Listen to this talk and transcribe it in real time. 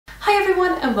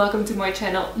everyone and welcome to my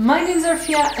channel. My name is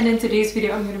Orphea and in today's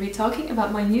video I'm going to be talking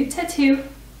about my new tattoo.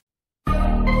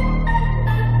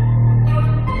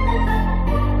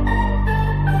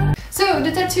 So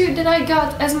the tattoo that I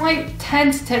got as my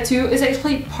 10th tattoo is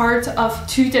actually part of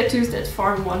two tattoos that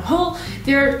form one whole.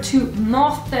 There are two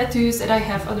Moth tattoos that I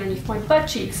have underneath my butt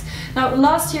cheeks. Now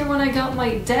last year when I got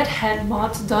my dead head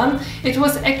mod done, it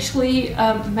was actually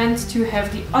meant to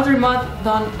have the other mod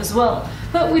done as well.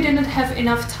 But we didn't have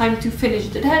enough time to finish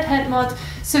the dead head mod,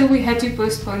 so we had to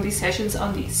postpone these sessions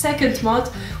on the second mod,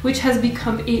 which has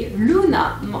become a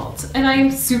Luna mod, and I am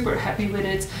super happy with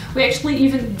it. We actually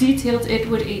even detailed it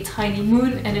with a tiny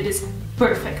moon and it is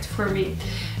perfect for me.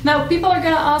 Now people are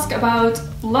gonna ask about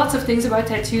lots of things about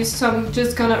tattoos, so I'm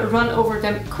just gonna run over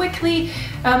them quickly.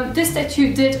 This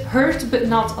tattoo did hurt, but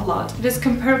not a lot. It is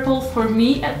comparable, for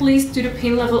me at least, to the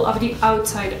pain level of the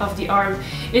outside of the arm.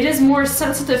 It is more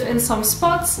sensitive in some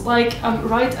spots, like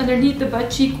right underneath the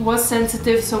butt cheek was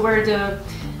sensitive, so where the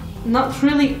not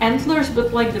really antlers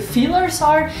but like the feelers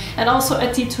are, and also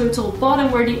at the total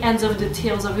bottom where the ends of the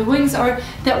tails of the wings are,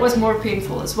 that was more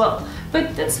painful as well.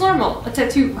 But that's normal. A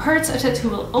tattoo hurts, a tattoo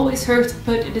will always hurt,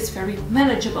 but it is very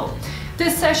manageable.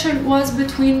 This session was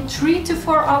between 3 to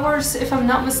 4 hours, if I'm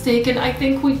not mistaken. I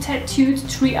think we tattooed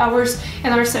 3 hours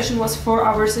and our session was 4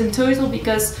 hours in total,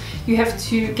 because you have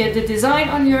to get the design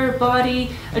on your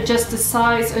body, adjust the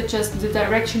size, adjust the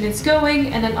direction it's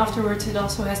going, and then afterwards it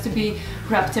also has to be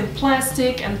wrapped in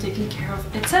plastic and taken care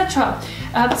of, etc.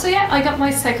 So yeah, I got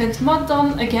my second mod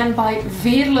done, again by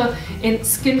Veerle in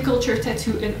Skin Culture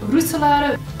Tattoo in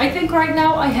Roeselare. I think right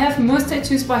now I have most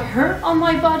tattoos by her on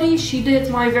my body. She did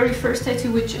my very first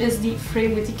tattoo, which is the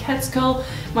frame with the cat skull,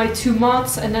 my two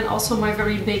mods, and then also my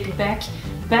very big back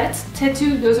bed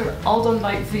tattoo. Those are all done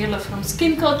by Veerle from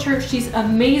Skin Culture. She's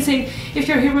amazing. If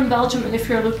you're here in Belgium and if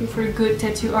you're looking for a good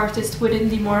tattoo artist within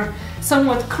the more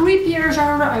somewhat creepier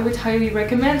genre, I would highly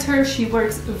recommend her. She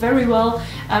works very well.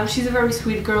 She's a very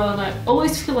sweet girl and I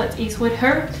always feel at ease with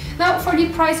her. Now for the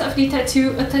price of the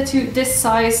tattoo, a tattoo this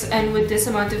size and with this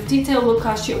amount of detail will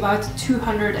cost you about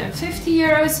 250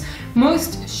 euros.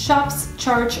 Most shops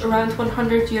charge around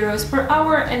 100 euros per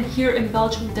hour, and here in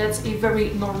Belgium that's a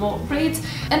very normal rate.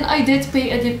 And I did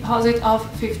pay a deposit of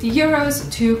 50 euros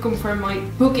to confirm my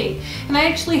booking. And I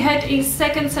actually had a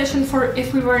second session for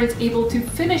if we weren't able to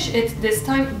finish it this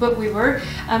time, but we were.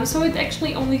 So it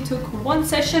actually only took one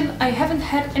session. I haven't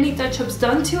had any touch-ups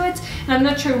done to it, and I'm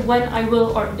not sure when I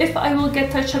will or if I will get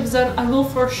touch-ups done. I will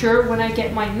for sure when I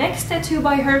get my next tattoo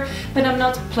by her, but I'm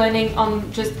not planning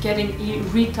on just getting a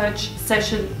retouch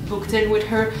session booked in with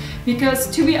her, because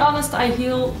to be honest I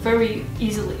heal very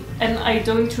easily and I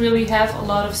don't really have a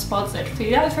lot of spots that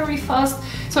fade out very fast,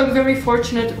 so I'm very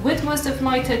fortunate with most of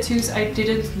my tattoos. I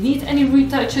didn't need any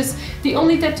retouches. The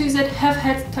only tattoos that have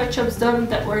had touch-ups done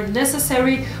that were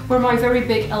necessary were my very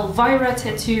big Elvira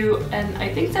tattoo, and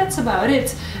I think that's about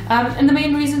it. And the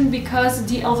main reason, because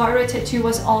the Elvira tattoo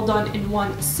was all done in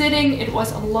one sitting. It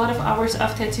was a lot of hours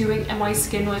of tattooing and my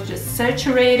skin was just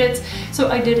saturated, so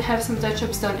I did have some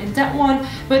touch-ups done in that one,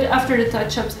 but after the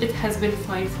touch-ups it has been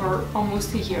fine for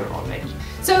almost a year already.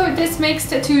 So this makes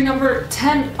tattoo number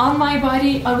 10 on my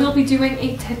body. I will be doing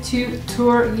a tattoo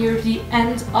tour near the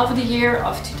end of the year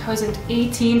of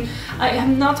 2018. I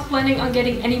am not planning on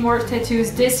getting any more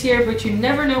tattoos this year, but you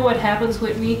never know what happens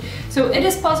with me. So it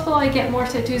is possible I get more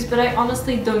tattoos, but I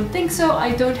honestly don't think so.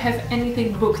 I don't have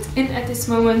anything booked in at this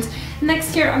moment.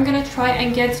 Next year I'm gonna try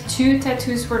and get 2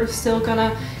 tattoos. We're still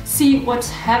gonna see what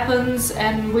happens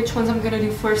and which ones I'm gonna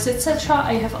do first, etc.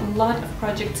 I have a lot of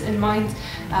projects in mind,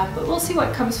 but we'll see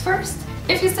what comes first.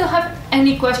 If you still have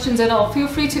any questions at all, feel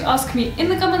free to ask me in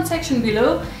the comment section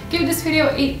below. Give this video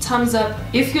a thumbs up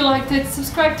if you liked it.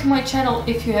 Subscribe to my channel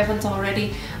if you haven't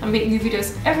already. I make new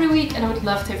videos every week and I would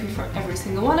love to have you for every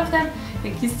single one of them.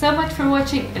 Thank you so much for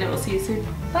watching and I will see you soon.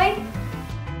 Bye!